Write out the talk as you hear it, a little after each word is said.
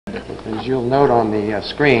As you'll note on the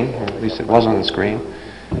screen, or at least it was on the screen,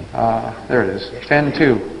 there it is,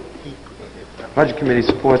 10-2. Budget Committee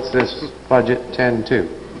supports this budget 10-2.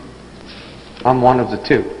 I'm one of the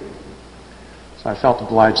two. So I felt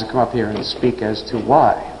obliged to come up here and speak as to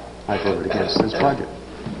why I voted against this budget.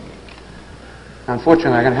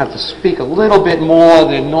 Unfortunately, I'm going to have to speak a little bit more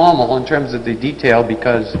than normal in terms of the detail,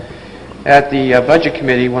 because at the Budget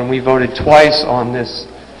Committee, when we voted twice on this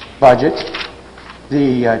budget,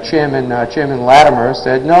 the Chairman Latimer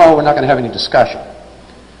said, no, we're not going to have any discussion.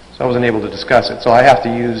 So I wasn't able to discuss it. So I have to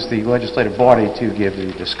use the legislative body to give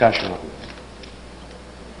the discussion on it.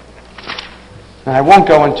 And I won't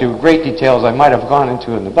go into great details I might have gone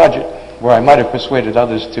into in the budget, where I might have persuaded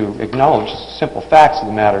others to acknowledge. Simple facts of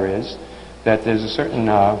the matter is that there's a certain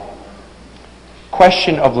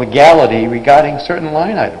question of legality regarding certain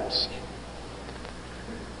line items.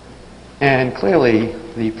 And clearly,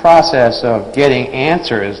 the process of getting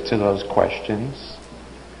answers to those questions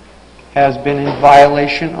has been in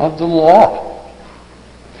violation of the law.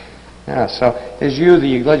 Yeah, so as you,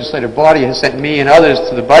 the legislative body, has sent me and others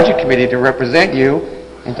to the Budget Committee to represent you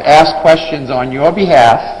and to ask questions on your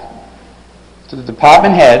behalf to the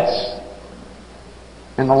department heads,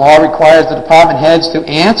 and the law requires the department heads to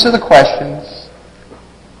answer the questions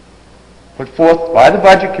put forth by the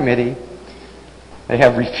Budget Committee. They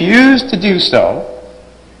have refused to do so.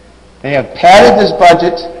 They have padded this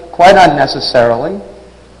budget quite unnecessarily.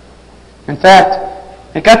 In fact,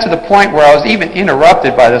 it got to the point where I was even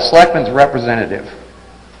interrupted by the Selectman's representative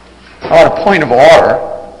on a point of order,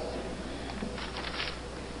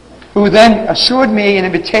 who then assured me an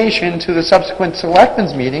invitation to the subsequent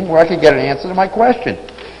Selectmen's meeting where I could get an answer to my question.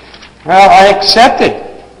 Well, I accepted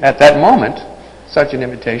at that moment such an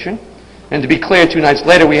invitation. And to be clear, 2 nights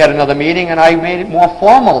later we had another meeting and I made it more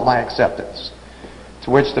formal, my acceptance.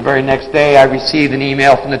 To which the very next day I received an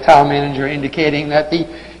email from the town manager indicating that the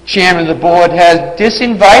chairman of the board has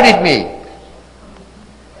disinvited me.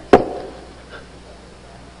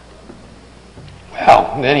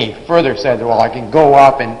 Well, then he further said, well, I can go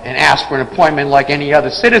up and ask for an appointment like any other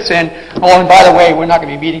citizen. Oh, and by the way, we're not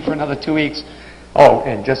going to be meeting for another 2 weeks. Oh,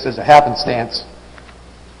 and just as a happenstance,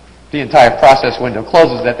 the entire process window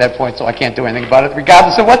closes at that point, so I can't do anything about it,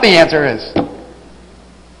 regardless of what the answer is.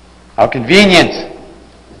 How convenient.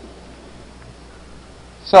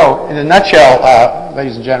 So, in a nutshell,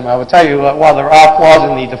 ladies and gentlemen, I will tell you, while there are flaws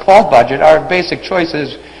in the default budget, our basic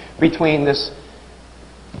choices between this,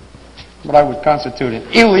 what I would constitute an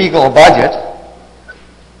illegal budget,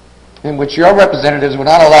 in which your representatives were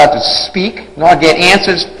not allowed to speak, nor get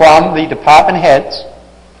answers from the department heads.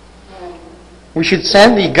 We should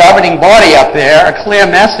send the governing body up there a clear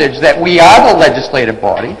message that we are the legislative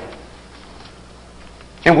body,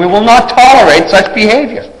 and we will not tolerate such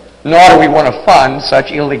behavior, nor do we want to fund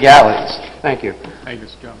such illegalities. Thank you. Thank you,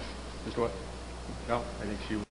 Mr. Jones. Mr. What? No, I think she